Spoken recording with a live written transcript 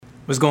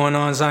What's going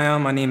on,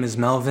 Zion? My name is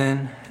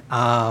Melvin.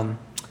 And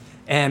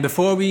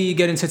before we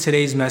get into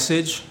today's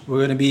message, we're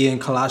going to be in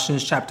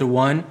Colossians chapter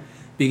 1,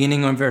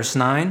 beginning on verse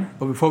 9.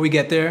 But before we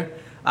get there,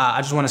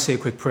 I just want to say a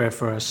quick prayer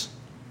for us.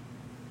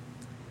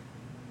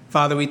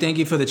 Father, we thank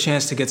you for the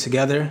chance to get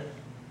together,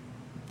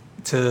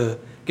 to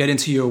get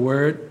into your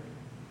word.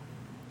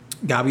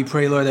 God, we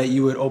pray, Lord, that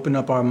you would open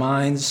up our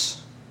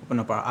minds, open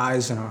up our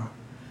eyes and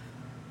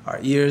our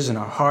ears and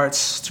our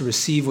hearts to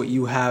receive what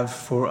you have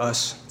for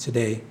us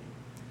today.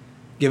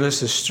 Give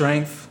us the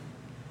strength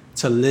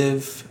to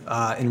live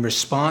in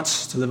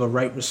response, to live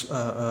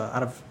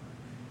out of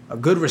a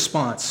good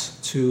response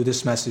to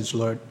this message,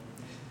 Lord.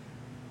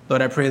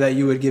 Lord, I pray that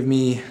you would give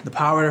me the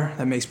power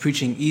that makes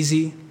preaching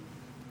easy,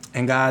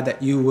 and God,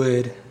 that you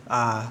would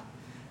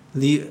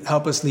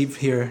help us leave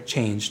here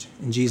changed.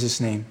 In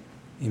Jesus' name,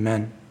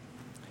 amen.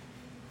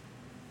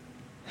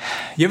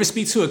 You ever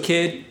speak to a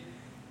kid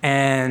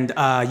and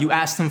you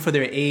ask them for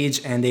their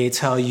age and they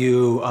tell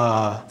you,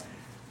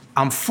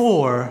 I'm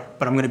 4,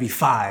 but I'm going to be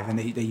 5. And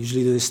they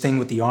usually do this thing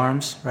with the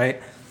arms,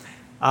 right?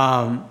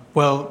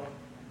 Well,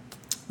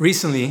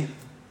 recently,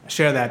 I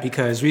share that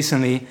because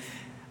recently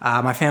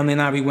my family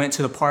and I, we went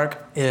to the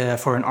park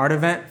for an art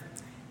event.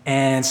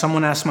 And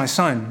someone asked my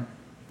son,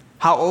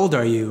 how old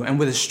are you? And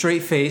with a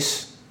straight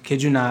face,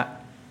 kid you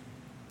not,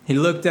 he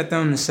looked at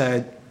them and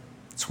said,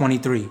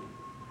 23.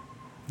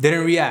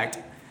 Didn't react.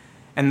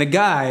 And the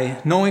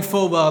guy, knowing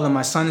full well that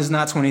my son is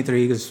not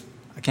 23, because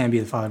I can't be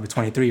the father of a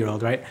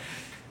 23-year-old, right?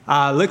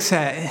 Looks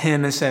at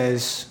him and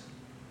says,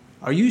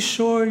 are you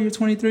sure you're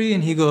 23?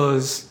 And he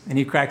goes, and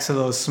he cracks a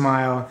little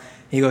smile.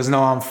 He goes,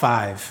 no, I'm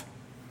 5.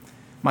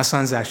 My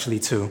son's actually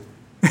 2.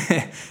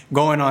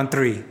 Going on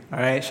 3, all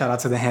right? Shout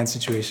out to the hand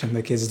situation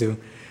the kids do.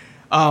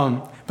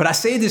 But I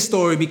say this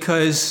story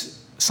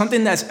because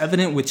something that's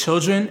evident with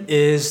children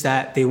is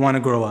that they want to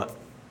grow up.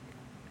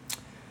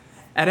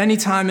 At any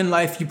time in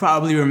life, you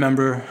probably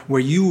remember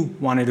where you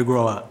wanted to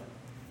grow up.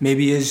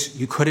 Maybe is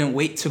you couldn't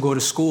wait to go to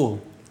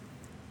school,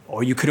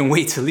 or you couldn't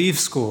wait to leave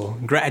school,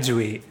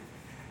 graduate.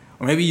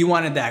 Or maybe you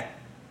wanted that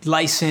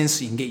license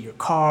so you can get your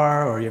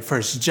car or your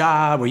first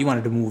job, or you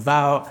wanted to move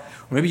out,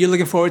 or maybe you're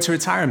looking forward to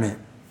retirement.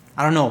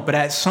 I don't know, but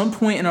at some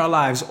point in our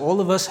lives, all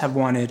of us have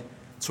wanted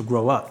to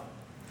grow up.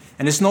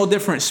 And it's no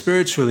different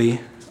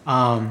spiritually.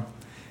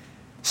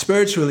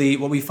 Spiritually,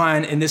 what we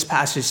find in this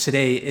passage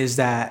today is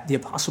that the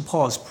Apostle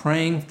Paul is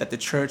praying that the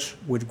church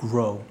would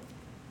grow.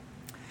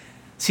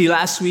 See,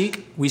 last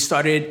week, we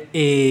started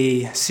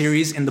a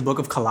series in the book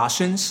of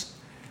Colossians,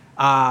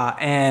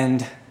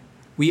 and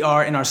we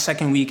are in our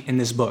second week in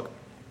this book.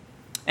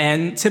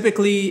 And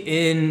typically,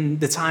 in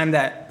the time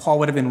that Paul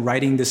would have been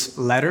writing this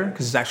letter,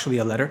 because it's actually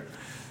a letter,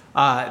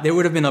 there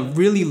would have been a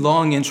really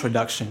long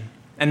introduction,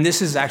 and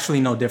this is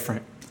actually no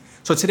different.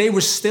 So today,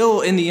 we're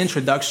still in the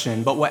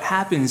introduction, but what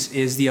happens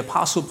is the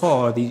Apostle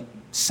Paul, the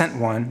sent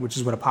one, which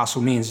is what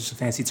apostle means, it's a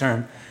fancy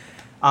term,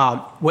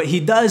 what he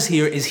does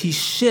here is he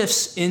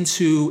shifts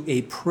into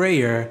a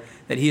prayer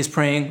that he is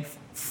praying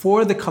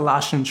for the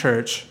Colossian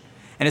church,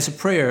 and it's a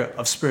prayer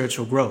of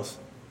spiritual growth.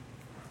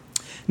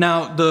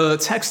 Now, the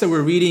text that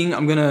we're reading,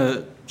 I'm going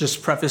to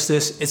just preface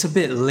this, it's a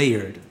bit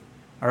layered,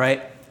 all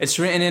right? It's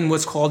written in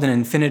what's called an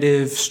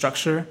infinitive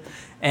structure,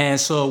 and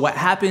so what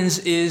happens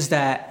is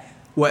that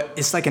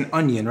it's like an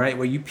onion, right?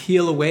 Where you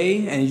peel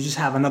away and you just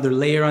have another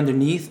layer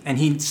underneath, and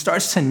he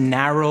starts to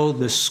narrow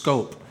the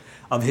scope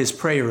of his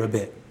prayer a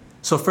bit.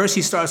 So first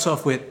he starts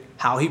off with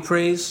how he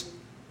prays,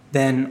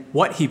 then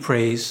what he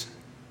prays,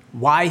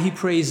 why he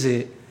prays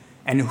it,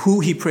 and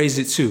who he prays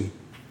it to.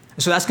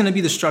 So that's going to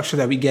be the structure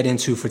that we get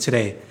into for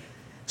today.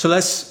 So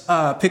let's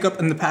pick up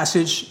in the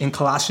passage in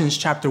Colossians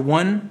chapter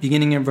 1,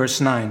 beginning in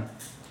verse 9.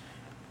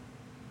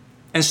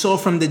 And so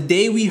from the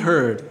day we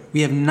heard,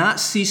 we have not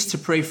ceased to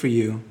pray for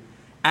you,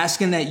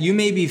 asking that you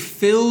may be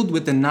filled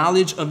with the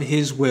knowledge of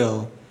his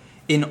will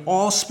in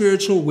all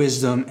spiritual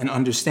wisdom and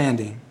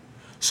understanding,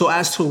 so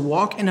as to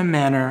walk in a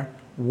manner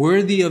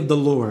worthy of the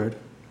Lord,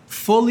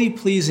 fully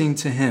pleasing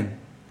to him,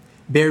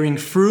 bearing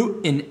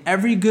fruit in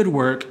every good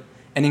work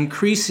and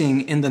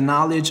increasing in the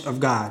knowledge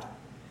of God.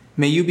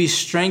 May you be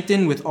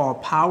strengthened with all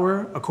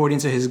power according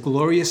to his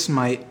glorious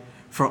might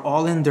for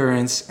all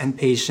endurance and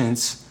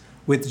patience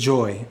with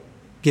joy,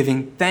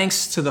 giving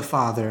thanks to the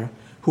Father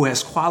who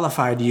has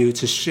qualified you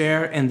to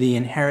share in the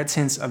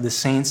inheritance of the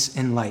saints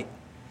in light.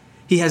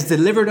 He has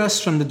delivered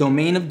us from the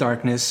domain of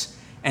darkness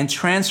and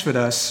transferred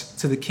us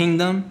to the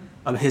kingdom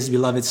of his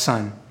beloved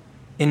Son,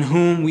 in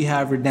whom we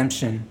have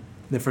redemption,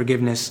 the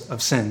forgiveness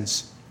of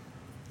sins.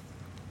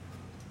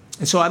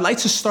 And so I'd like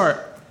to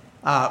start,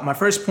 my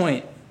first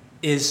point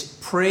is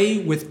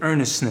pray with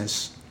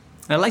earnestness.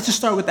 And I'd like to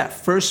start with that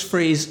first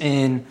phrase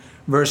in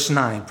verse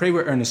 9, pray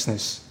with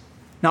earnestness.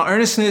 Now,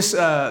 earnestness,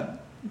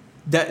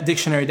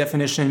 dictionary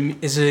definition,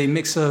 is a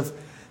mix of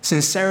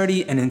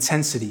sincerity and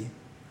intensity.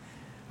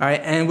 All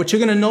right, and what you're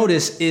going to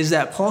notice is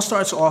that Paul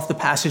starts off the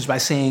passage by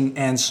saying,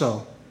 and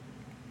so.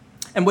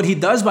 And what he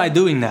does by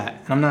doing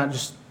that, and I'm not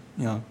just,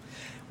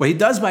 what he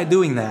does by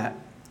doing that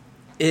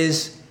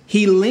is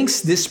he links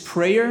this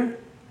prayer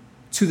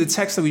to the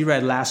text that we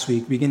read last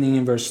week, beginning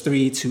in verse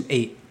 3 to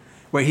 8,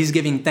 where he's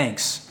giving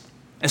thanks.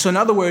 And so in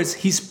other words,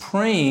 he's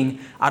praying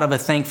out of a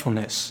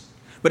thankfulness.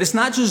 But it's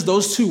not just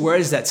those two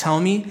words that tell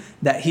me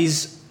that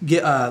he's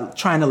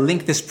trying to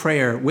link this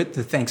prayer with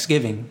the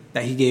thanksgiving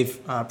that he gave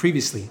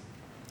previously.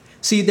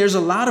 See, there's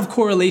a lot of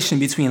correlation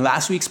between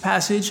last week's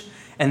passage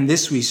and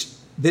this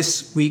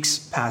week's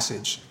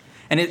passage.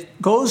 And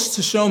it goes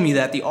to show me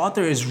that the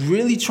author is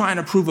really trying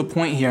to prove a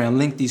point here and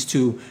link these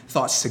two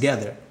thoughts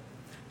together.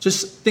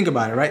 Just think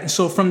about it, right?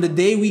 So from the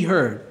day we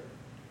heard,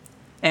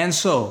 and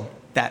so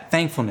that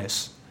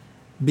thankfulness,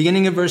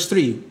 beginning of verse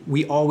 3,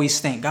 we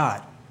always thank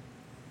God.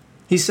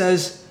 He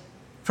says,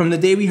 from the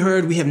day we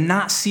heard, we have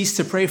not ceased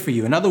to pray for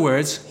you. In other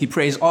words, he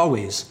prays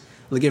always.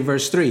 Look at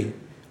verse 3.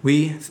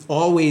 We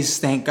always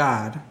thank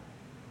God,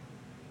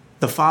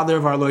 the Father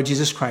of our Lord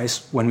Jesus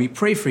Christ, when we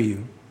pray for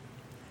you.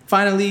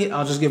 Finally,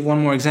 I'll just give one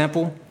more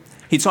example.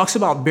 He talks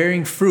about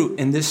bearing fruit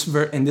in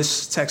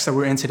this text that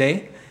we're in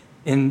today,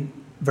 in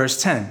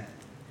verse 10.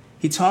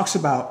 He talks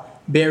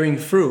about bearing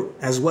fruit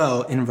as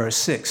well in verse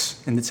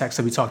 6, in the text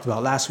that we talked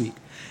about last week.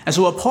 And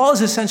so what Paul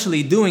is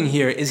essentially doing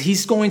here is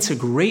he's going to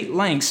great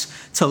lengths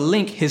to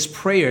link his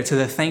prayer to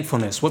the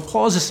thankfulness. What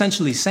Paul is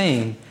essentially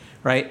saying,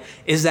 right,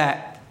 is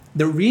that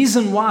the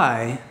reason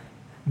why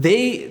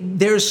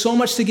there's so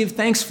much to give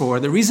thanks for,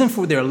 the reason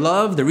for their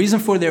love, the reason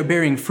for their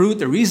bearing fruit,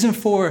 the reason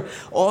for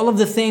all of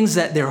the things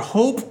that their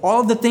hope,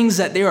 all of the things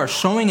that they are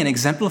showing and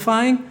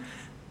exemplifying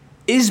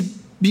is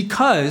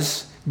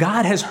because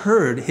God has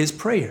heard his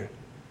prayer.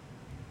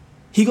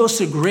 He goes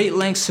to great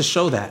lengths to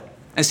show that.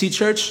 And see,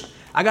 church,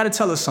 I got to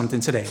tell us something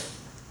today.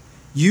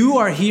 You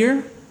are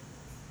here,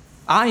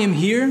 I am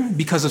here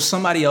because of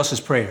somebody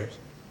else's prayers.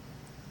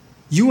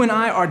 You and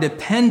I are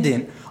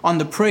dependent on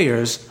the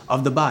prayers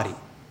of the body.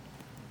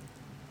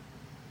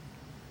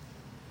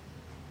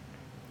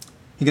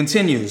 He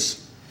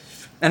continues,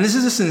 and this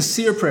is a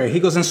sincere prayer. He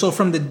goes, and so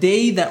from the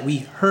day that we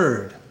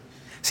heard.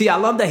 See, I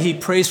love that he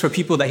prays for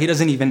people that he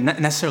doesn't even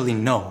necessarily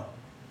know.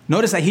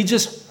 Notice that he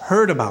just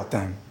heard about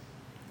them,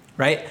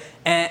 right?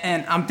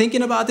 And I'm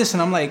thinking about this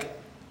and I'm like,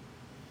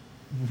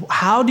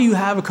 how do you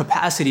have a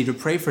capacity to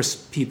pray for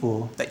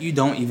people that you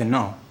don't even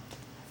know?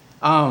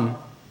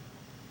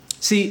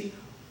 See,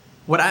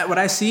 what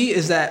I see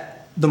is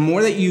that the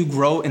more that you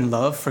grow in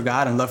love for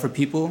God and love for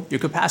people, your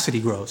capacity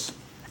grows.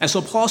 And so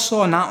Paul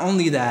saw not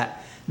only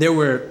that there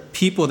were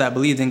people that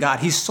believed in God,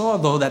 he saw,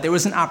 though, that there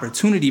was an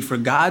opportunity for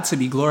God to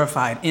be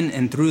glorified in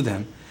and through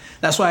them.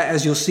 That's why,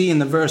 as you'll see in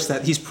the verse,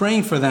 that he's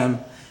praying for them,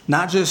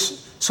 not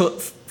just so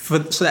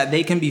that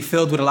they can be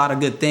filled with a lot of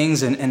good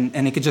things and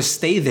it could just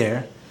stay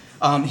there.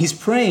 He's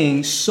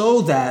praying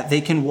so that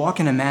they can walk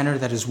in a manner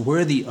that is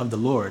worthy of the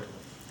Lord. All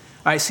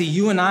right, see,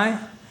 you and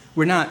I,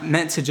 we're not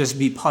meant to just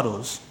be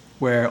puddles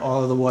where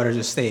all of the water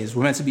just stays.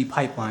 We're meant to be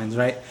pipelines,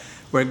 right?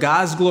 Where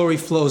God's glory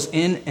flows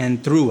in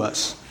and through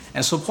us.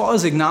 And so Paul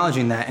is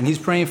acknowledging that, and he's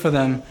praying for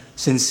them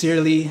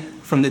sincerely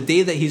from the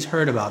day that he's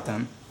heard about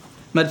them.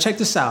 Now check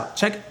this out.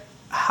 Check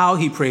how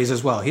he prays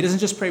as well. He doesn't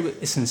just pray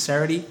with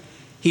sincerity.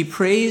 He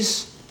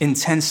prays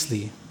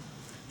intensely.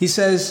 He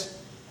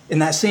says in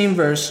that same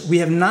verse, we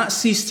have not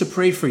ceased to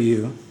pray for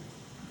you,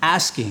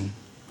 asking.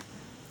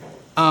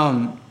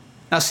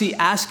 Now see,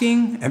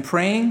 asking and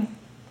praying,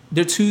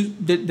 they're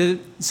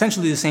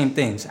essentially the same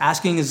things.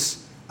 Asking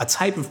is a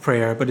type of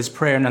prayer, but it's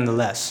prayer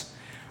nonetheless.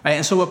 Right?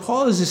 And so what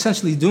Paul is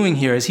essentially doing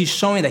here is he's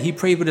showing that he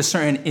prayed with a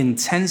certain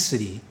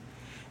intensity,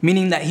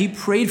 meaning that he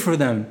prayed for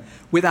them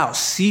without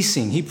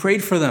ceasing. He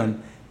prayed for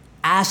them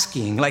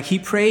asking, like he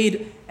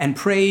prayed and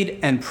prayed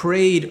and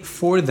prayed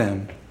for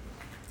them.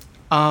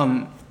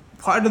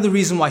 Part of the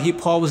reason why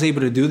Paul was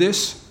able to do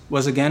this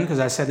was, again, because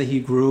I said that he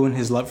grew in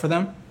his love for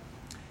them.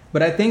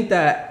 But I think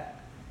that,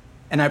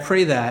 and I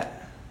pray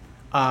that,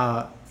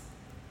 I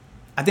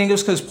think it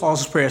was because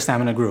Paul's prayer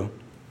stamina grew.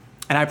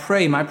 And I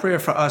pray, my prayer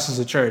for us as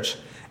a church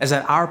is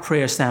that our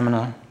prayer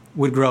stamina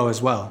would grow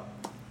as well.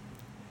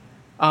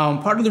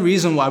 Part of the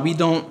reason why we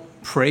don't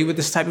pray with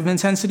this type of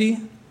intensity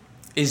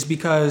is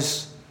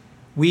because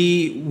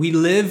we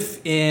live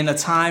in a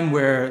time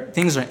where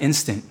things are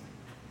instant,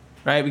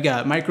 right? We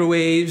got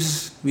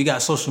microwaves, we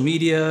got social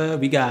media,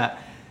 we got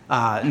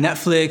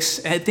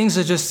Netflix, and things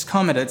are just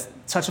come at a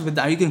touch of a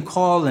dime. You can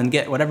call and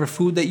get whatever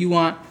food that you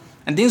want,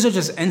 and things are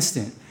just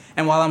instant.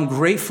 And while I'm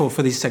grateful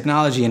for these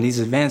technology and these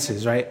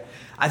advances, right,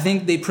 I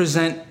think they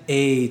present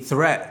a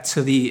threat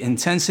to the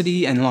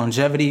intensity and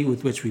longevity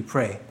with which we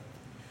pray.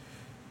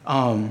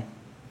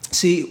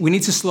 See, we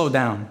need to slow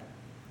down.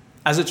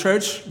 As a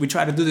church, we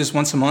try to do this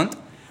once a month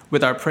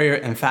with our prayer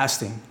and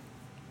fasting.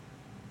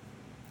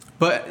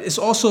 But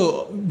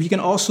we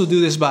can also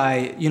do this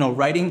by,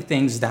 writing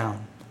things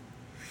down,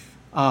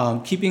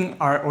 keeping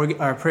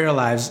our prayer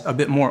lives a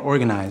bit more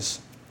organized.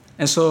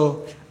 And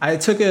so I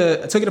took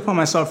it upon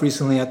myself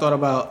recently. I thought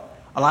about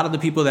a lot of the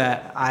people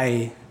that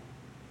I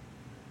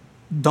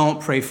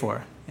don't pray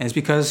for. And it's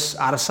because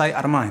out of sight,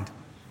 out of mind.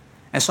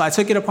 And so I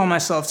took it upon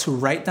myself to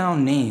write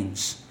down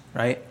names,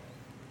 right?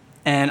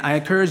 And I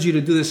encourage you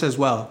to do this as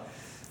well.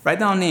 Write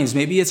down names.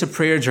 Maybe it's a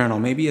prayer journal.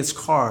 Maybe it's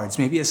cards.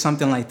 Maybe it's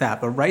something like that.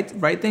 But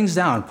write things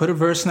down. Put a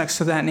verse next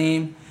to that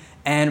name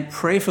and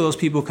pray for those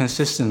people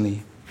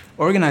consistently.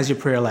 Organize your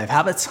prayer life.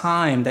 Have a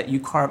time that you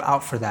carve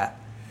out for that.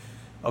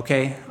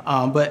 Okay?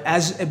 But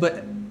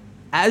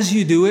as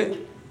you do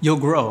it, you'll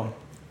grow.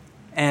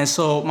 And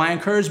so my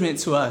encouragement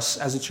to us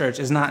as a church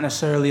is not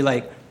necessarily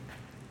like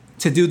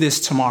to do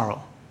this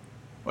tomorrow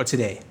or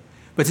today,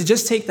 but to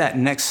just take that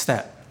next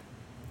step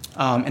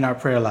in our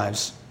prayer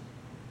lives.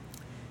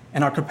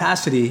 And our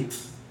capacity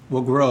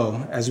will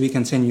grow as we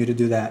continue to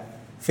do that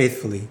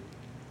faithfully.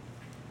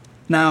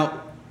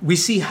 Now, we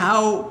see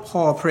how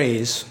Paul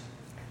prays,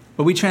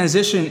 but we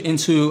transition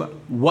into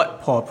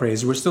what Paul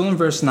prays. We're still in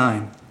verse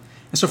 9.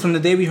 And so from the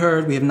day we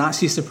heard, we have not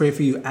ceased to pray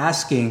for you,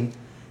 asking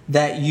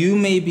that you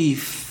may be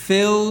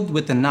filled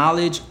with the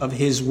knowledge of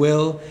his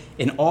will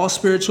in all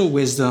spiritual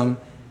wisdom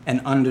and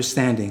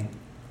understanding.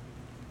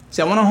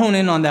 See, I want to hone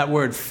in on that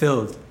word,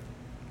 filled.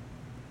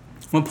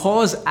 When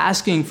Paul is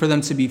asking for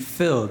them to be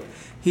filled,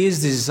 he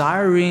is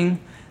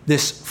desiring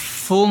this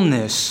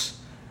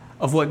fullness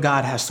of what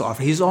God has to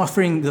offer. He's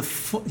desiring the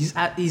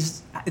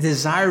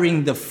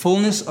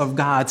fullness of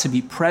God to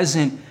be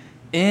present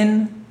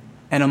in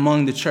and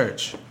among the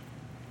church.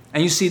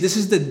 And you see, this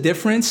is the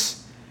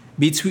difference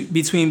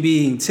between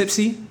being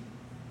tipsy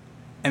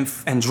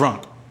and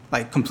drunk,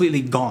 like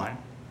completely gone,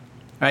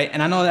 right?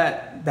 And I know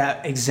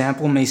that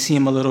example may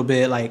seem a little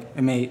bit like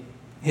it may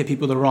hit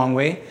people the wrong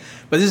way,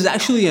 but this is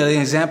actually an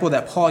example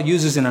that Paul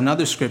uses in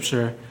another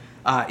scripture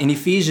in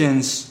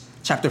Ephesians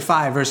chapter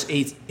 5, verse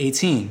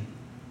 18,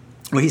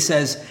 where he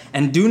says,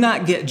 "And do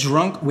not get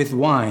drunk with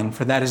wine,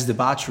 for that is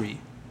debauchery,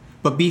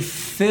 but be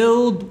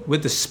filled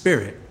with the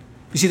Spirit."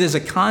 You see, there's a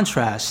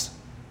contrast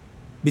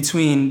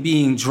between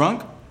being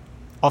drunk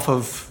off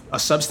of a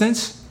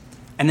substance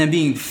and then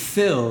being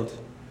filled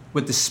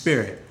with the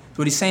Spirit. So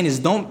what he's saying is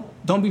don't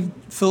be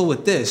filled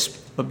with this,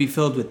 but be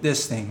filled with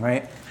this thing,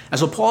 right? And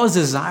so Paul is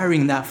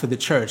desiring that for the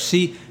church.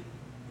 See,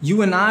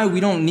 you and I, we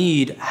don't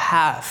need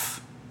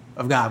half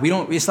of God.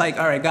 It's like,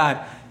 all right,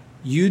 God,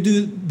 you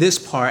do this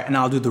part and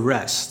I'll do the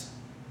rest.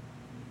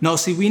 No,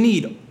 see, we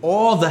need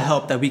all the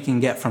help that we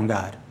can get from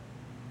God.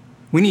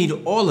 We need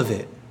all of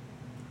it.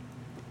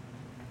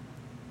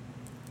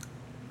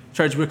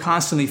 Church, we're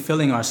constantly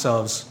filling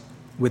ourselves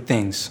with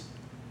things,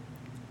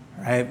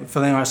 right? We're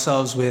filling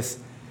ourselves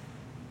with,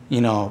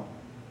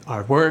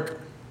 our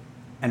work,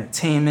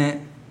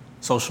 entertainment,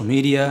 social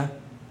media,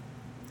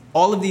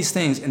 all of these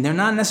things. And they're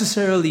not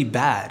necessarily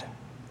bad,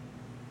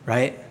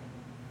 right?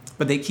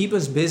 But they keep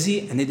us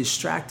busy and they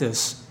distract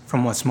us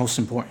from what's most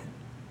important.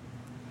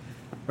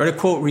 I read a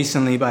quote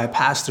recently by a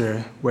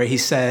pastor where he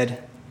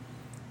said,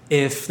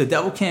 "If the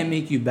devil can't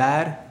make you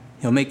bad,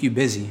 he'll make you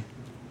busy."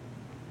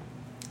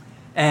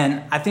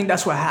 And I think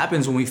that's what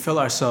happens when we fill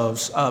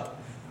ourselves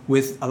up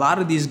with a lot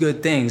of these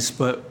good things,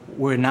 but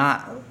we're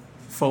not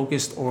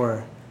focused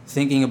or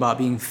thinking about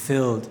being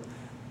filled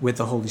with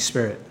the Holy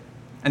Spirit.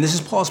 And this is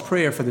Paul's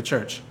prayer for the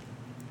church.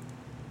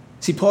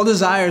 See, Paul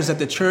desires that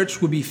the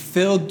church would be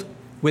filled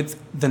with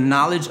the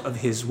knowledge of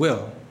his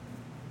will.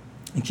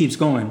 It keeps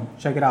going.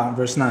 Check it out in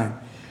verse 9.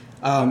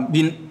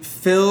 Being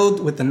filled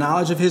with the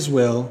knowledge of his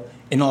will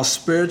in all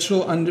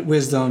spiritual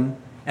wisdom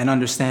and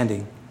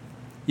understanding.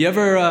 You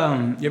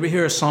ever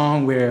hear a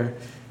song where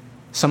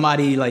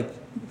somebody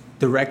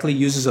directly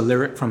uses a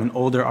lyric from an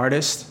older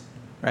artist,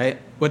 right?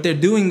 What they're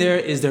doing there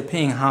is they're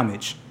paying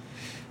homage,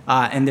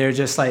 and they're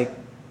just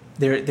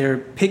they're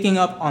picking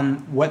up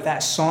on what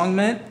that song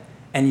meant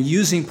and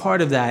using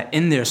part of that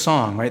in their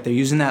song, right? They're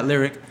using that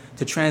lyric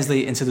to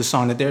translate into the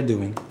song that they're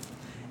doing.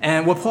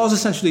 And what Paul's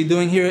essentially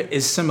doing here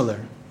is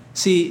similar.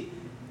 See,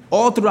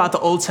 all throughout the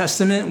Old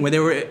Testament, where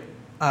there were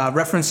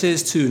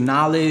references to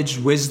knowledge,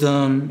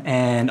 wisdom,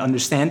 and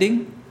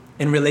understanding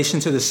in relation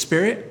to the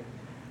Spirit,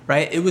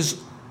 right? It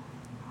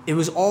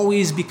was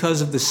always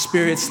because of the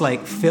Spirit's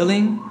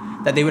filling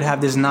that they would have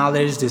this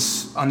knowledge,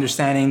 this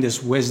understanding,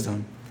 this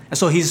wisdom. And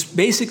so he's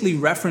basically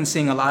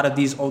referencing a lot of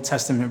these Old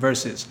Testament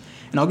verses.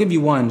 And I'll give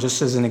you one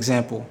just as an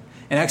example.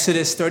 In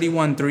Exodus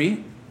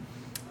 31:3,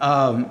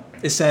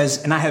 it says,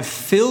 "And I have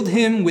filled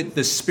him with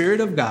the Spirit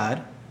of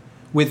God,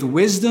 with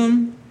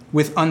wisdom,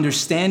 with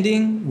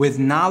understanding, with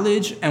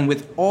knowledge, and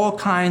with all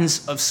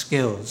kinds of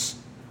skills."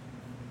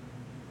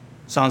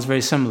 Sounds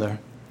very similar.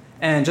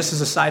 And just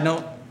as a side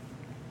note,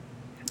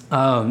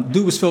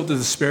 dude was filled with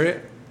the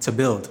Spirit to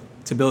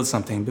build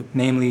something,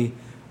 namely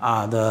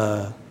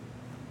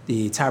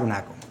the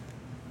tabernacle.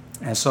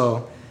 And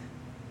so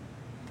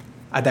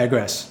I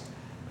digress.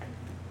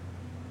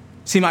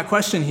 See, my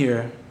question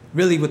here,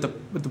 really what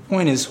the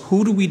point is,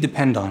 who do we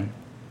depend on?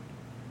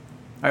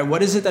 All right,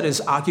 what is it that is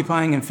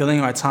occupying and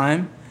filling our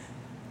time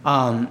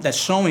that's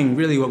showing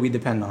really what we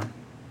depend on?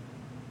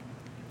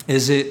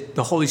 Is it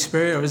the Holy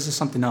Spirit, or is it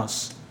something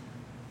else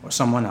or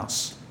someone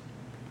else?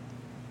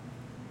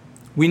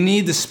 We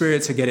need the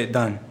Spirit to get it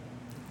done,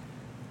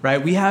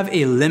 right? We have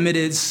a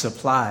limited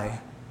supply.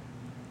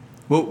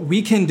 What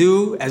we can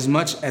do as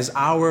much as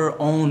our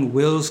own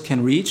wills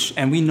can reach,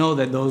 and we know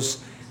that those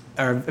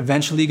are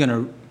eventually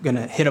gonna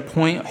hit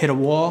a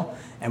wall,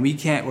 and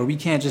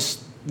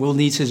we'll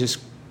need to just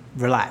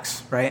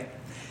relax, right?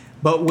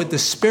 But with the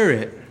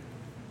Spirit,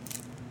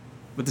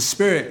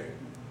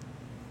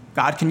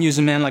 God can use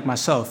a man like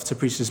myself to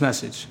preach this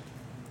message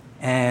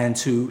and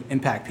to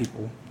impact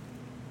people.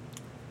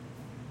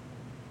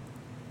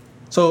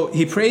 So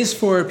he prays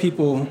for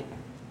people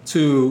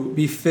to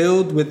be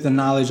filled with the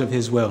knowledge of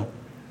his will.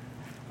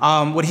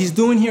 What he's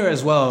doing here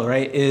as well,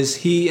 right, is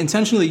he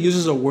intentionally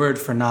uses a word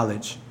for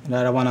knowledge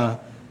that I want to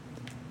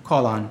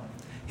call on.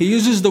 He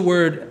uses the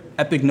word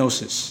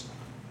epignosis.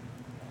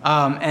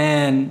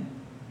 And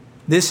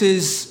this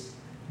is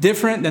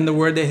different than the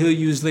word that he'll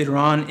use later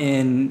on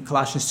in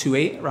Colossians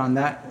 2:8, around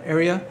that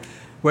area,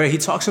 where he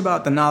talks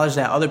about the knowledge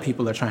that other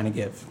people are trying to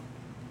give.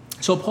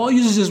 So Paul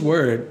uses this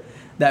word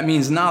that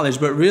means knowledge,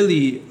 but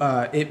really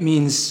it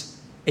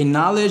means a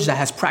knowledge that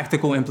has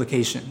practical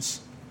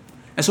implications.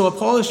 And so what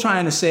Paul is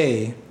trying to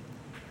say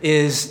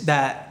is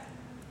that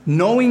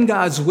knowing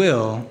God's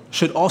will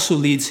should also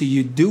lead to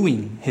you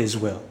doing his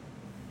will.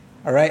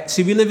 All right?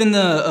 See, we live in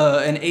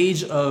an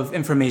age of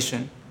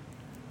information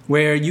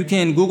where you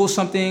can Google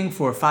something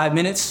for 5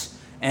 minutes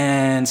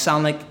and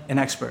sound like an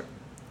expert,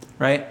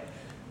 right?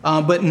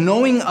 But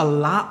knowing a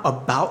lot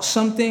about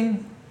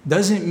something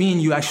doesn't mean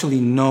you actually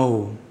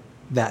know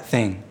that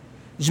thing.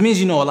 It just means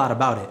you know a lot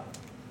about it.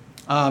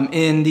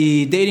 In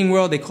the dating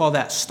world, they call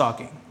that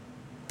stalking,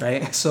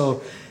 right?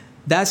 So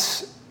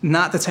that's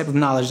not the type of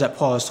knowledge that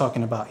Paul is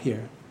talking about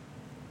here.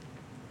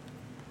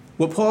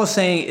 What Paul is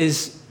saying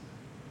is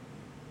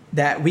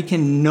that we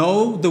can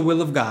know the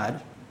will of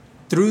God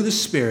through the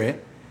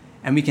Spirit,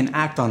 and we can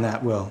act on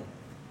that will.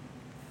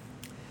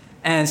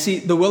 And see,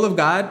 the will of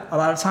God, a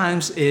lot of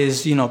times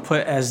is,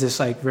 put as this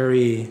like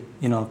very,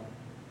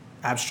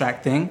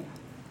 abstract thing.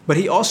 But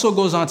he also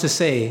goes on to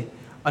say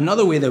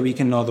another way that we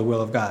can know the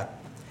will of God.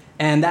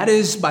 And that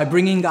is by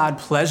bringing God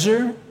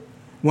pleasure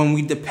when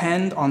we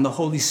depend on the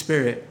Holy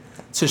Spirit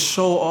to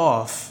show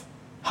off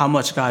how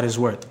much God is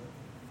worth.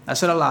 I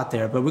said a lot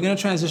there, but we're going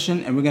to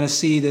transition and we're going to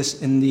see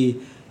this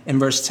in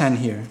verse 10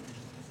 here.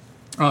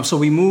 So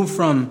we move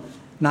from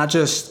not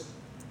just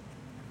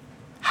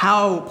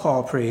how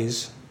Paul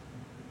prays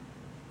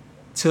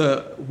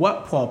to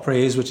what Paul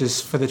prays, which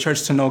is for the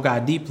church to know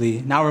God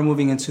deeply. Now we're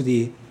moving into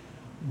the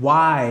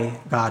why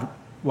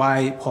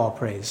Paul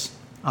prays.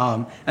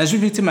 And this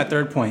brings me to my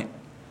third point,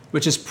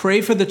 which is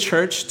pray for the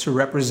church to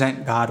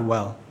represent God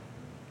well.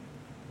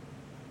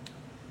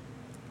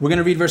 We're going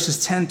to read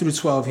verses 10 through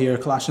 12 here,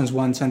 Colossians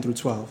 1, 10 through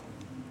 12.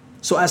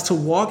 So as to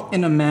walk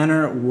in a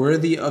manner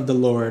worthy of the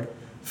Lord,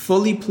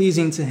 fully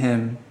pleasing to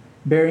him,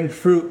 bearing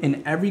fruit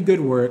in every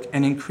good work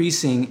and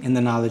increasing in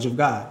the knowledge of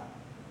God.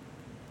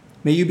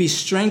 May you be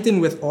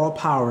strengthened with all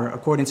power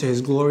according to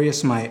his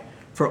glorious might,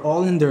 for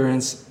all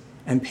endurance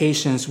and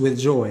patience with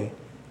joy,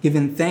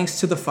 giving thanks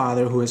to the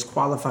Father who has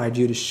qualified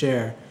you to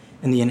share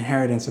in the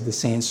inheritance of the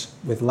saints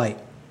with light.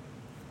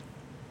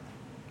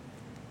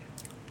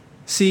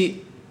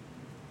 See,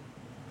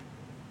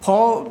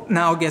 Paul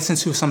now gets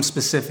into some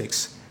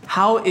specifics.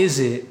 How is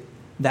it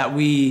that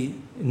we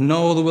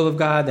know the will of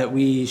God, that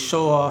we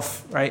show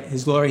off, right,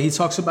 his glory? He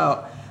talks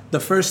about the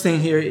first thing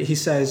here he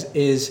says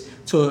is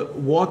to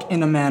walk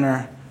in a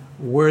manner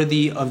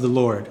worthy of the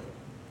Lord.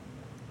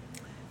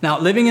 Now,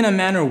 living in a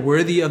manner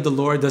worthy of the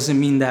Lord doesn't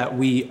mean that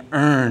we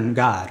earn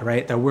God,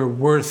 right? That we're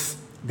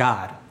worth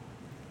God.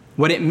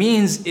 What it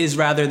means is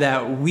rather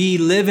that we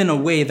live in a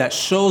way that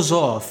shows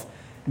off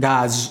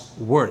God's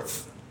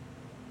worth.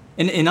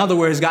 In other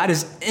words, God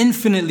is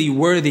infinitely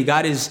worthy.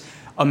 God is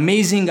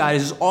amazing. God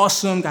is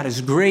awesome. God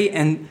is great.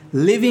 And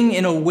living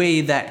in a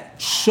way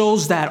that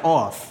shows that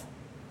off.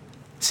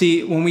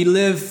 See, when we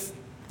live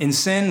in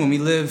sin, when we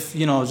live,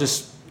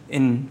 just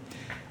in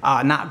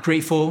not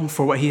grateful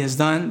for what he has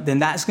done, then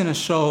that's going to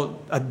show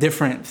a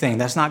different thing.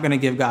 That's not going to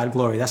give God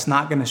glory. That's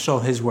not going to show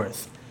his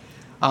worth.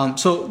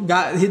 So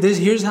God,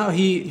 here's how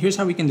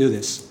we can do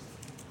this.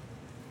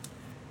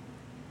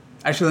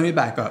 Actually, let me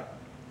back up.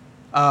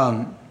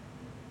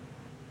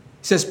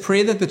 He says,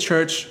 pray that the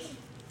church,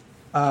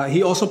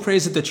 he also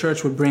prays that the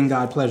church would bring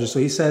God pleasure. So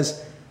he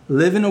says,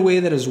 live in a way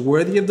that is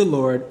worthy of the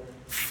Lord,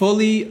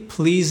 fully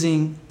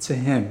pleasing to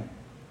him.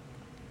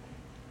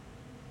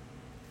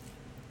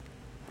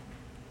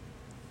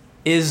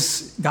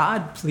 Is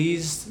God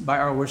pleased by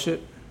our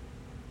worship?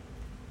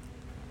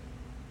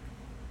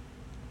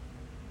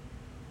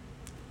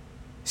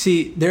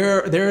 See,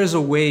 there is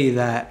a way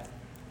that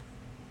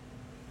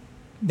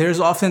there's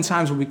often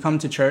times when we come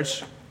to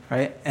church,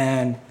 right,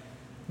 and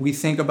we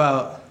think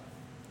about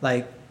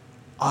like,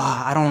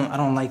 I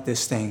don't like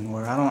this thing,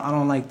 or I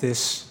don't like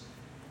this.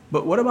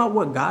 But what about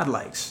what God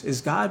likes?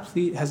 Has God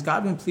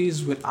been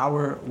pleased with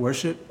our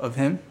worship of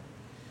him?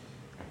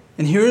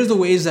 And here are the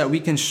ways that we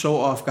can show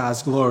off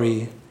God's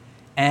glory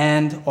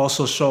and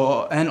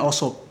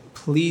also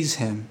please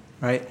him,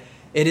 right?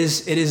 It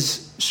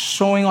is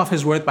showing off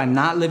his worth by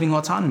not living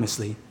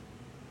autonomously,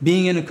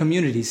 being in a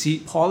community. See,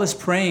 Paul is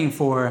praying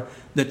for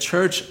the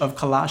church of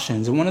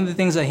Colossians. And one of the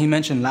things that he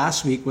mentioned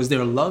last week was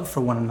their love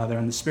for one another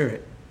in the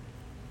Spirit.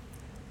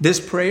 This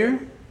prayer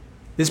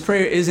This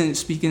prayer isn't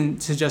speaking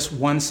to just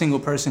one single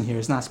person here.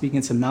 It's not speaking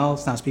to Mel.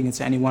 It's not speaking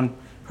to any one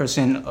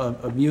person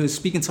of you. It's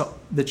speaking to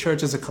the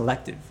church as a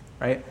collective,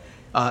 right?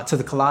 For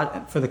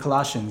the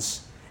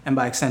Colossians, and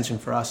by extension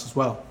for us as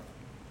well.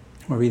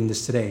 We're reading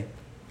this today.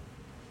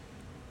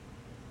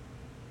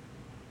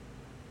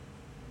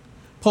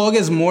 Paul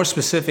gets more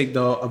specific,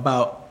 though,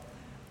 about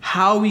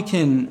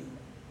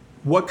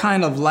what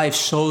kind of life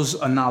shows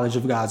a knowledge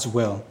of God's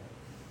will.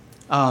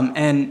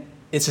 And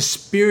it's a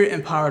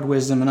spirit-empowered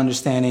wisdom and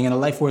understanding and a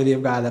life worthy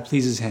of God that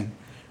pleases him.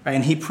 Right?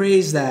 And he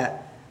prays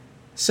that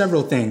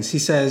several things. He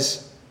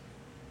says,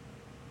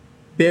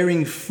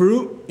 bearing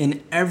fruit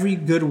in every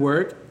good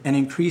work and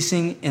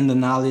increasing in the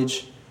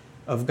knowledge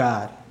of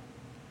God.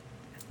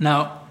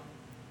 Now,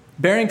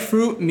 bearing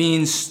fruit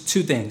means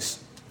two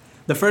things.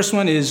 The first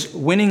one is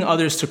winning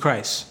others to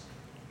Christ.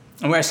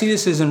 And where I see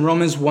this is in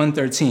Romans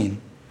 1:13,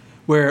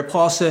 where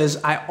Paul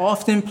says, I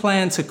often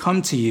plan to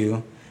come to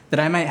you that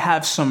I might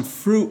have some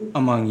fruit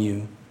among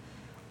you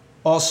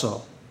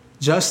also,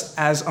 just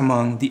as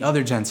among the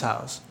other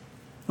Gentiles.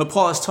 What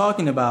Paul is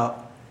talking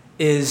about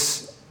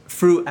is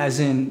fruit as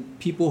in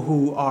people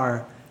who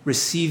are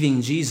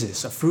receiving Jesus,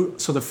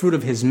 so the fruit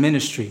of his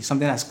ministry,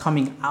 something that's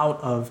coming out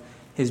of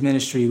his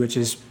ministry, which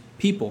is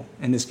people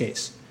in this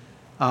case.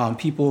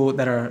 People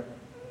that are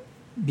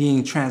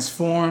being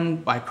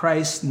transformed by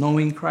Christ,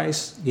 knowing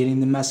Christ,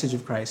 getting the message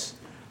of Christ.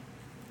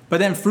 But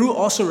then fruit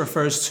also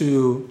refers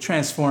to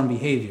transformed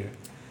behavior.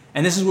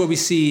 And this is what we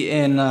see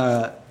in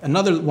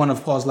another one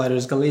of Paul's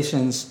letters,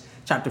 Galatians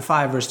chapter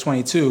 5, verse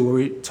 22, where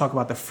we talk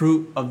about the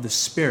fruit of the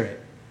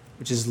Spirit,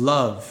 which is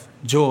love,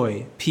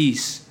 joy,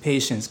 peace,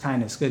 patience,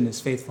 kindness,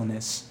 goodness,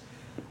 faithfulness,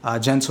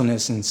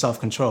 gentleness, and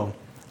self-control.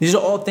 These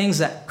are all things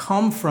that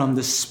come from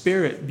the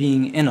Spirit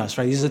being in us,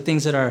 right? These are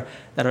things that are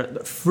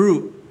the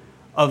fruit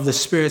of the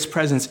Spirit's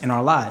presence in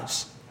our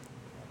lives.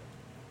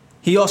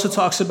 He also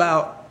talks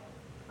about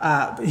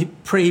he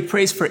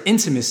prays for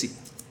intimacy.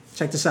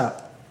 Check this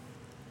out.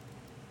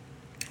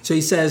 So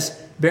he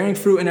says, bearing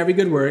fruit in every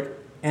good work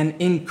and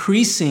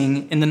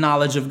increasing in the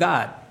knowledge of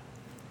God.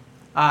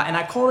 And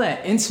I call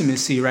that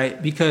intimacy,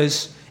 right?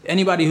 Because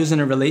anybody who's in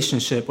a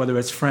relationship, whether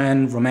it's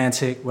friend,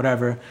 romantic,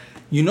 whatever,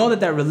 you know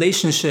that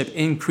relationship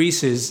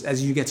increases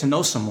as you get to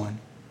know someone.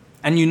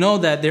 And you know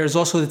that there's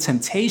also the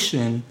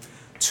temptation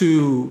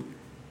to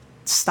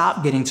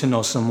stop getting to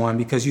know someone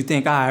because you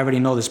think, I already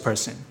know this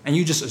person. And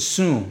you just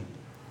assume.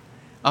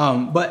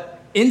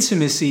 But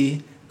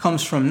intimacy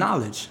comes from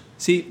knowledge.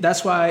 See,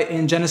 that's why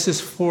in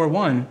Genesis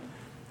 4:1,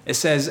 it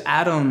says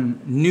Adam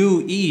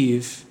knew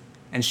Eve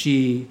and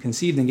she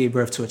conceived and gave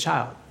birth to a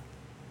child.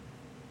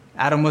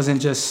 Adam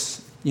wasn't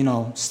just,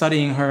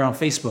 studying her on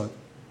Facebook,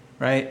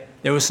 right?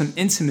 There was some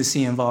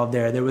intimacy involved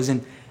there. There was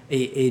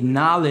a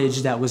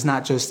knowledge that was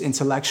not just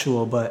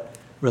intellectual, but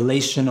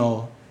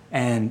relational,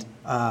 and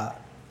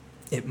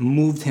it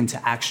moved him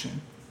to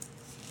action.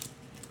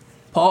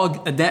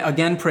 Paul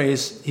again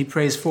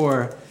prays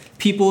for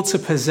people to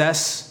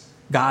possess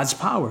God's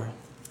power,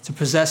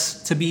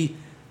 to be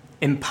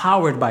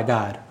empowered by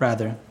God,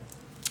 rather.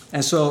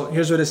 And so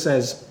here's what it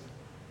says.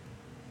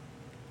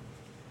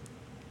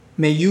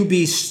 May you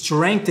be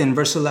strengthened,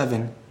 verse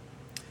 11.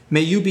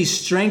 May you be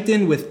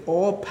strengthened with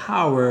all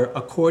power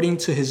according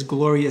to his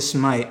glorious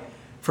might,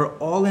 for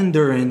all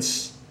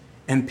endurance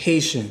and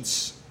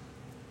patience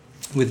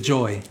with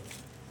joy.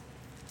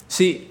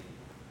 See,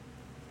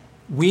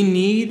 we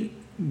need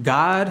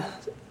God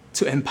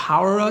to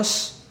empower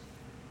us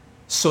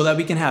so that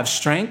we can have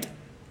strength.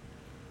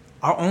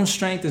 Our own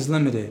strength is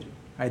limited,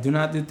 right? Do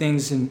not do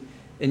things in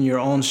your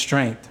own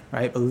strength,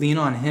 right? But lean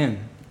on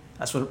him.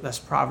 That's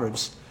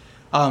Proverbs.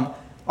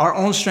 Our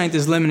own strength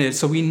is limited,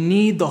 so we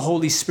need the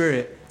Holy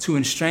Spirit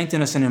to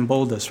strengthen us and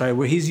embolden us, right?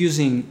 Where he's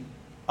using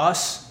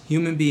us,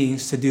 human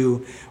beings, to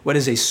do what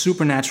is a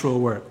supernatural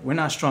work. We're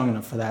not strong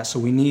enough for that, so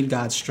we need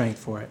God's strength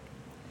for it.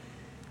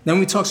 Then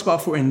we talks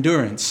about for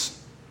endurance.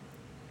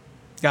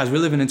 Guys, we're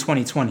living in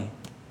 2020.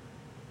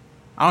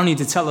 I don't need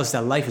to tell us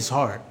that life is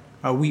hard.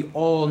 Right? We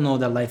all know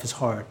that life is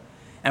hard.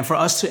 And for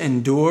us to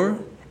endure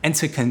and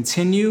to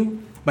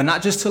continue, but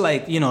not just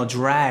to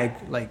drag,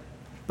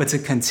 but to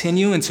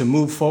continue and to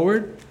move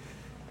forward,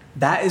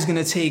 that is going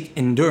to take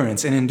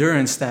endurance, an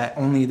endurance that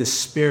only the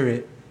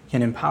Spirit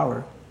can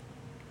empower.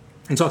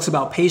 He talks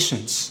about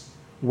patience,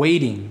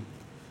 waiting,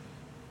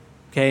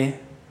 okay?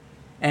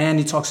 And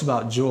he talks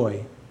about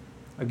joy.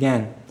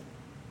 Again,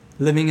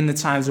 living in the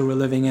times that we're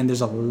living in,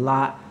 there's a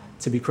lot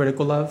to be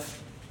critical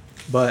of,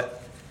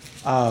 but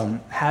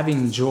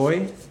having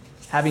joy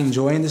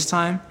in this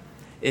time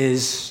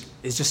is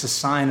just a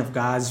sign of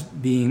God's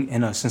being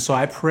in us. And so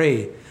I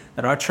pray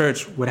that our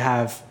church would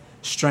have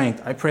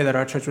strength. I pray that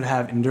our church would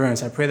have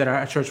endurance. I pray that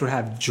our church would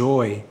have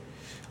joy,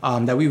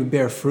 that we would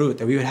bear fruit,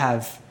 that we would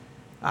have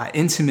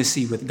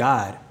intimacy with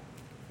God.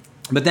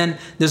 But then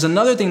there's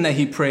another thing that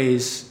he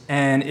prays,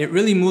 and it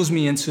really moves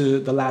me into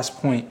the last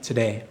point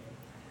today.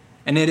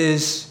 And it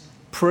is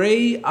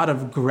pray out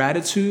of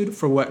gratitude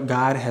for what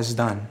God has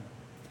done.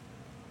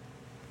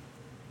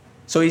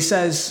 So he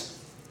says,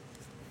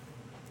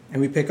 and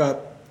we pick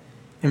up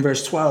in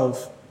verse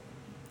 12,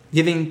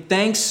 giving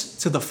thanks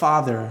to the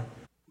Father,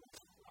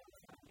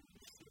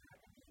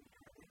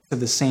 to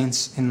the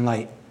saints in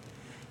light.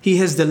 He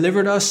has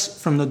delivered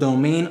us from the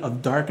domain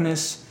of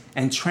darkness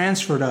and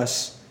transferred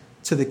us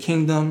to the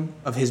kingdom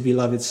of his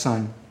beloved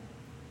Son,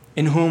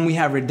 in whom we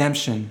have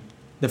redemption,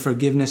 the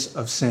forgiveness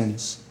of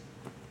sins.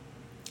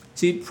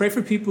 See, pray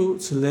for people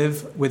to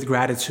live with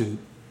gratitude.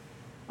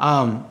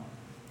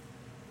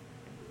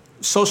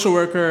 Social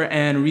worker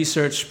and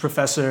research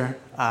professor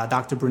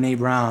Dr. Brene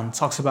Brown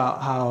talks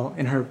about how,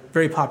 in her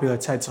very popular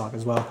TED Talk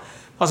as well,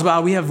 talks about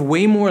how we have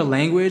way more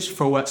language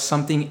for what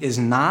something is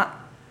not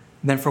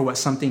than for what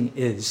something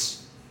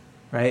is,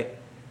 right?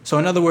 So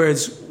in other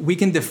words, we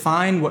can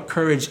define what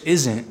courage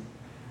isn't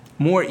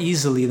more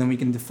easily than we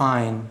can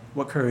define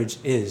what courage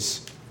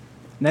is.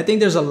 And I think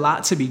there's a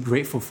lot to be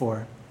grateful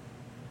for.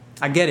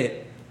 I get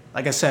it.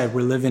 Like I said,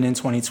 we're living in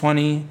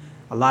 2020.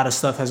 A lot of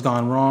stuff has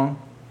gone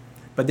wrong.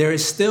 But there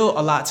is still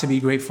a lot to be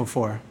grateful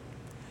for.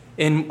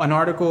 In an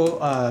article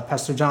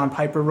Pastor John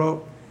Piper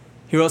wrote,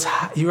 he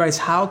writes,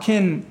 how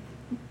can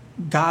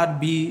God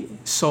be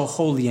so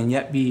holy and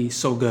yet be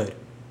so good?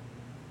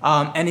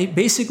 And it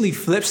basically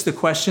flips the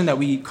question that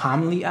we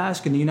commonly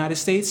ask in the United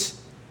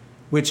States,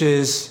 which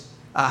is,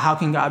 how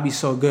can God be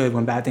so good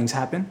when bad things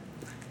happen?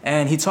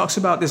 And he talks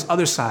about this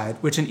other side,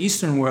 which in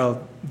Eastern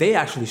world, they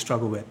actually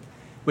struggle with,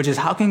 which is,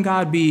 how can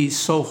God be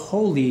so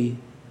holy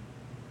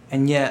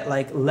and yet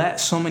let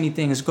so many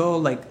things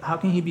go? How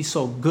can he be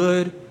so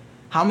good?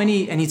 And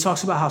he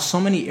talks about how so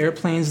many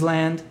airplanes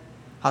land,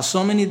 how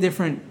so many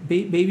different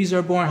babies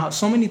are born, how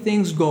so many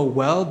things go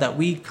well that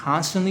we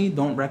constantly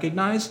don't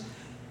recognize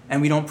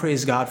and we don't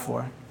praise God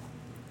for.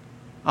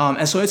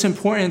 And so it's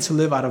important to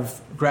live out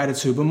of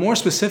gratitude, but more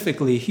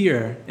specifically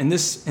here in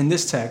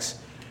this text,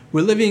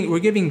 we're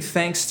giving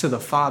thanks to the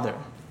Father,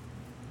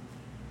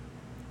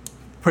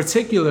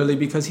 particularly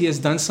because he has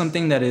done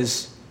something that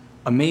is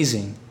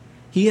amazing.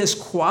 He has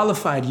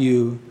qualified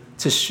you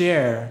to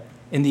share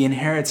in the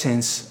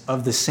inheritance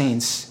of the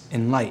saints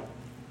in light.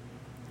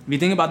 If you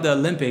think about the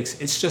Olympics,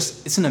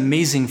 it's an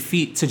amazing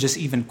feat to just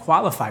even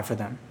qualify for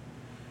them.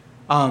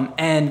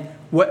 And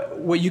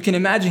what you can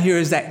imagine here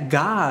is that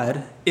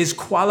God is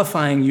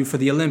qualifying you for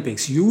the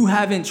Olympics. You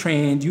haven't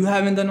trained, you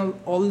haven't done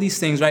all of these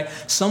things, right?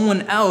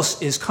 Someone else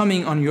is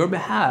coming on your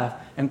behalf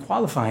and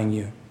qualifying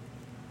you.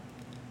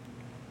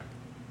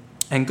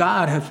 And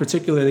God has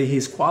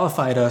he's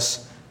qualified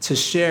us to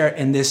share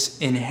in this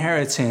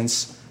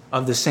inheritance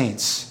of the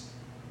saints.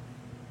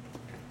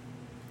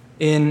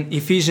 In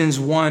Ephesians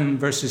 1,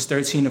 verses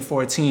 13 to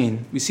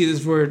 14, we see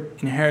this word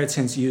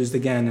inheritance used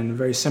again in a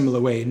very similar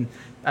way. And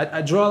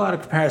I draw a lot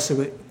of comparison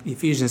with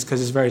Ephesians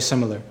because it's very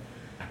similar.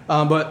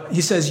 But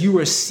he says, you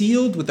were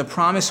sealed with the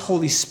promised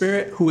Holy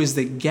Spirit, who is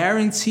the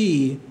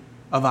guarantee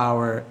of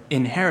our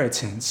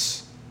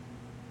inheritance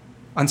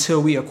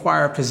until we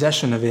acquire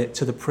possession of it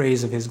to the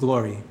praise of his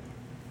glory.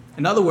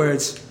 In other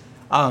words,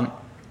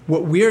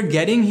 what we're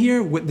getting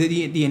here,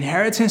 the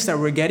inheritance that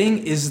we're getting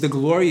is the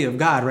glory of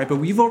God, right? But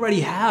we've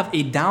already have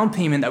a down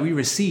payment that we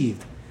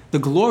received, the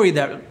glory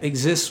that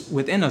exists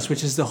within us,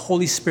 which is the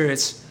Holy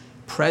Spirit's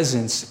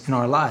presence in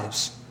our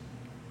lives.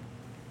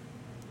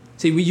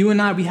 See, you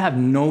and I, we have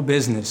no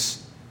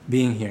business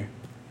being here.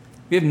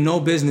 We have no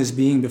business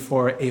being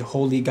before a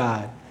holy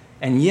God.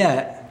 And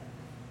yet,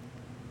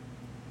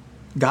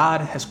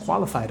 God has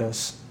qualified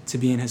us to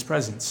be in his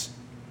presence.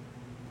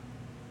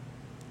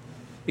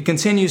 It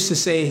continues to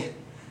say,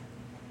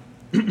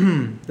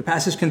 the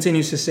passage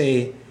continues to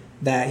say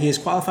that he has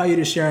qualified you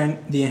to share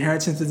in the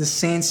inheritance of the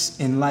saints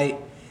in light,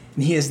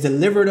 and he has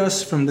delivered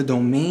us from the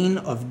domain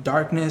of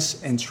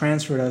darkness and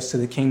transferred us to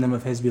the kingdom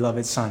of his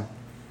beloved Son.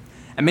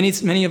 And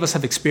many of us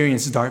have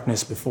experienced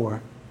darkness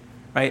before,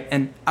 right?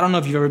 And I don't know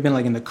if you've ever been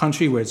in the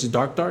country where it's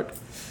dark,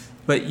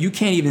 but you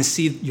can't even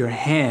see your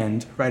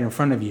hand right in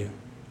front of you,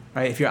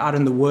 right? If you're out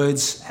in the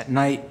woods at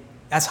night,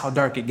 that's how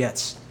dark it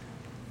gets.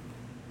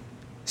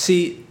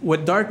 See,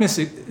 what darkness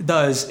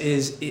does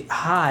is it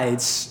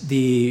hides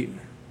the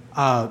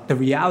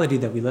reality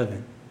that we live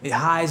in. It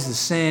hides the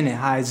sin. It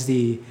hides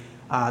the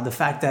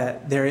fact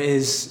that there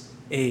is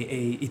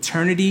a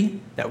eternity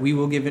that we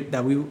will give it,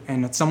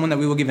 and someone that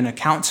we will give an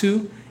account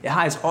to. It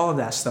hides all of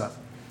that stuff.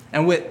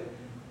 And what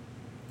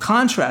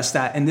contrasts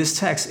that in this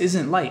text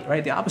isn't light,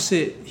 right? The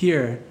opposite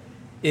here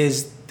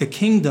is the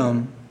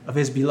kingdom of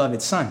his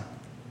beloved Son.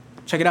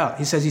 Check it out.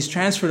 He says he's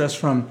transferred us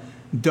from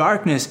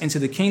darkness into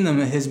the kingdom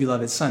of his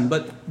beloved Son.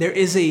 But there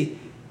is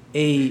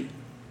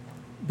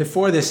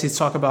before this, he's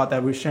talked about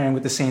that we're sharing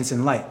with the saints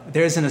in light.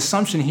 There is an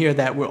assumption here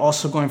that we're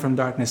also going from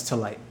darkness to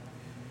light.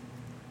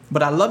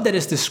 But I love that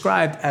it's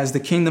described as the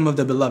kingdom of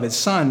the beloved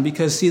Son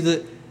because, see,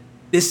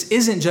 this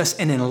isn't just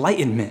an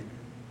enlightenment.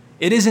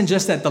 It isn't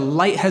just that the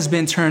light has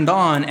been turned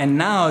on and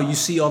now you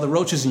see all the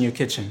roaches in your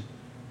kitchen,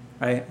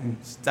 right? And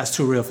that's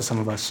too real for some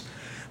of us.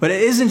 But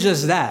it isn't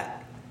just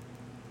that.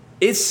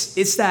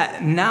 It's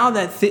that now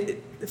that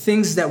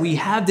things that we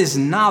have this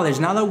knowledge,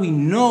 now that we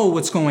know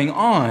what's going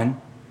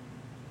on,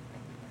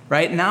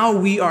 right? Now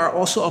we are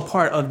also a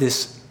part of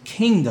this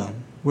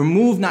kingdom. We're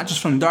moved not just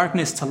from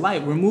darkness to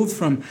light. We're moved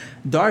from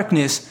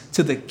darkness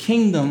to the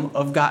kingdom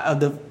of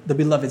God, of the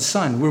beloved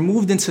Son. We're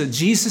moved into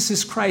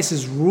Jesus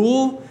Christ's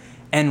rule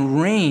and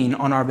reign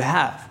on our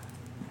behalf.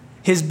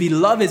 His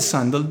beloved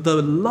Son,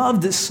 the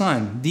loved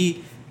Son,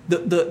 the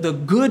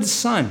good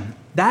Son.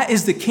 That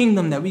is the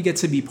kingdom that we get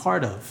to be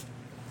part of.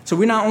 So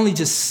we're not only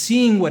just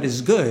seeing what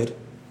is good,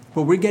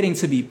 but we're getting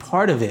to be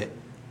part of it.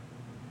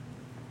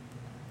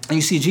 And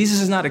you see,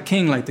 Jesus is not a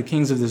king like the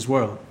kings of this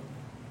world.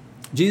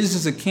 Jesus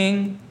is a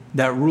king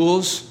that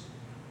rules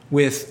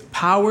with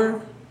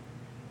power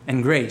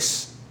and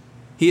grace.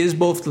 He is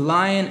both the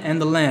lion and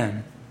the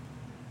lamb.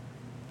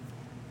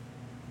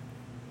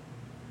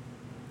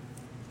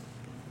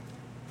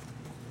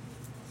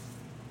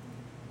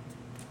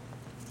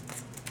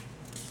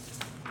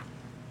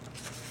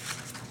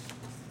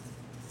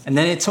 And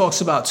then it talks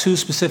about two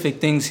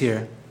specific things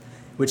here,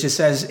 which it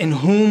says, in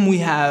whom we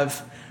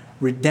have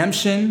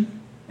redemption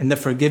and the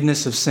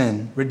forgiveness of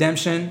sin.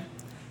 Redemption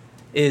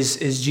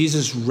is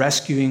Jesus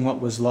rescuing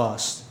what was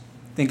lost.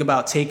 Think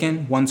about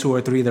Taken, 1, 2,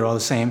 or 3, they're all the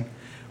same,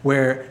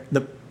 where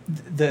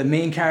the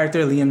main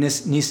character, Liam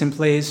Neeson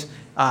plays,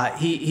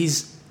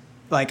 he's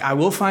like, I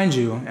will find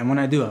you, and when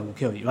I do, I will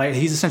kill you. Like,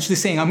 he's essentially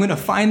saying, I'm going to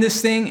find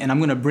this thing, and I'm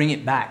going to bring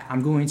it back.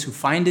 I'm going to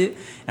find it,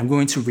 I'm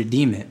going to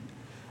redeem it.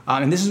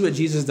 And this is what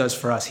Jesus does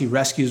for us. He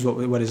rescues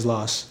what is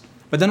lost.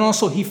 But then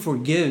also, he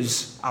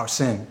forgives our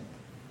sin,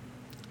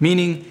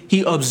 meaning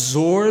he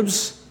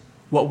absorbs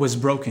what was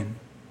broken.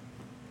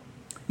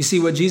 You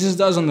see, what Jesus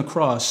does on the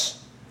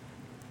cross,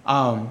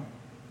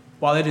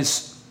 while it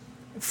is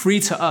free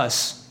to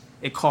us,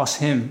 it costs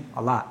him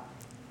a lot.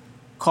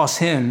 It costs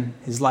him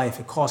his life.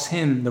 It costs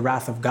him the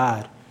wrath of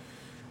God.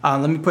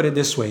 Let me put it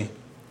this way.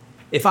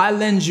 If I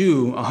lend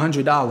you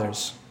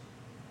 $100,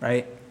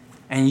 right,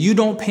 and you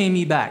don't pay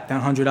me back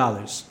that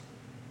 $100,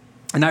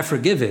 and I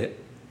forgive it,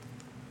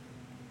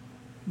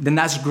 then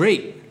that's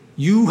great.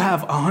 You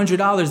have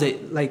 $100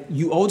 that, like,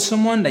 you owed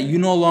someone that you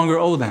no longer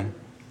owe them.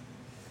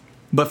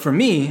 But for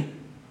me,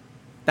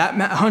 that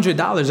 $100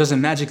 doesn't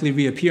magically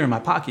reappear in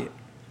my pocket.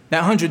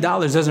 That $100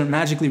 doesn't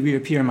magically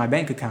reappear in my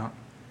bank account.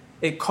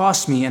 It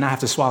costs me, and I have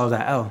to swallow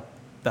that L,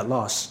 that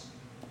loss.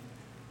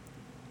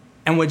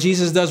 And what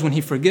Jesus does when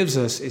he forgives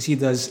us is he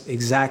does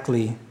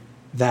exactly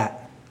that.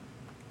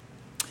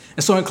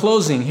 And so in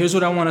closing, here's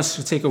what I want us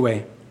to take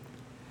away.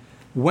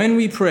 When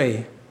we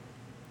pray,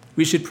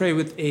 we should pray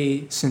with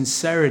a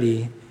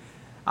sincerity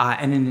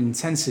and an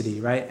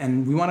intensity, right?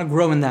 And we want to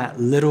grow in that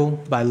little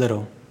by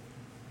little.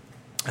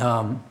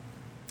 And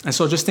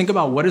so just think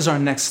about, what is our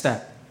next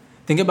step?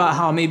 Think about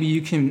how maybe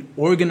you can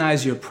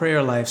organize your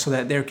prayer life so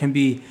that there can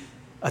be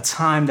a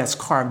time that's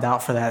carved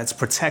out for that, it's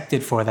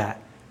protected for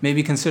that.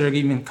 Maybe consider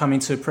even coming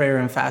to prayer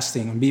and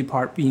fasting and being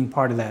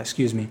part of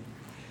that,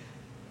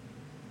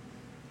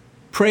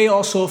 Pray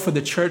also for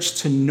the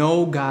church to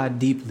know God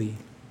deeply,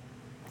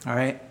 all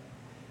right?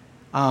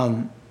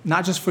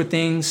 Not just for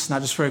things,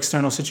 not just for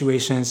external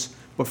situations,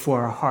 but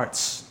for our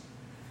hearts,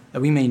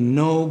 that we may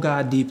know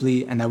God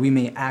deeply and that we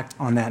may act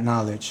on that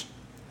knowledge.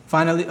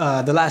 Finally,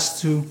 the last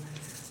two,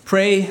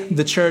 pray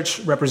the church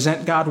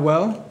represent God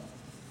well,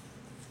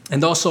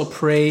 and also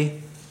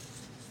pray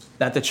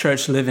that the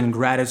church live in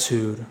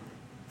gratitude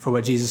for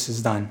what Jesus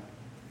has done.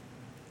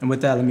 And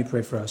with that, let me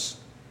pray for us.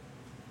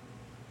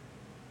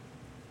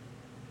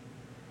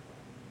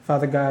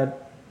 Father God,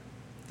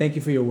 thank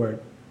you for your word.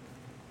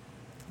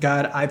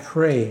 God, I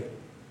pray,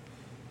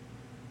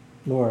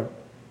 Lord,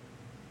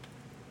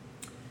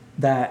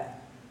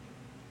 that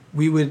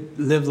we would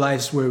live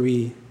lives where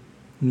we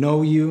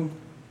know you,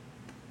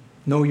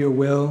 know your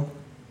will,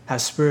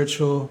 have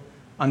spiritual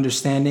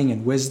understanding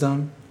and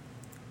wisdom,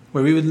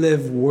 where we would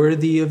live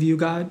worthy of you,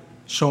 God,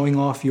 showing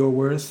off your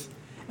worth,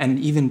 and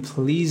even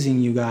pleasing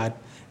you, God,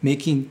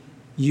 bringing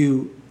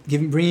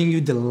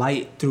you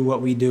delight through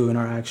what we do in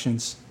our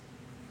actions.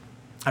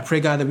 I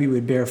pray, God, that we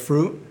would bear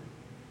fruit,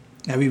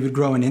 that we would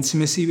grow in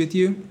intimacy with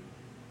you.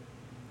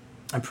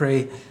 I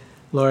pray,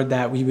 Lord,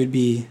 that we would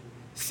be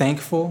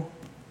thankful.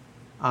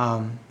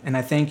 And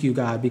I thank you,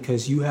 God,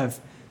 because you have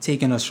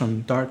taken us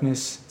from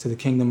darkness to the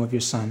kingdom of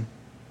your Son.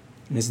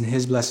 And it's in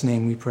his blessed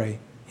name we pray.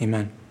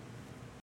 Amen.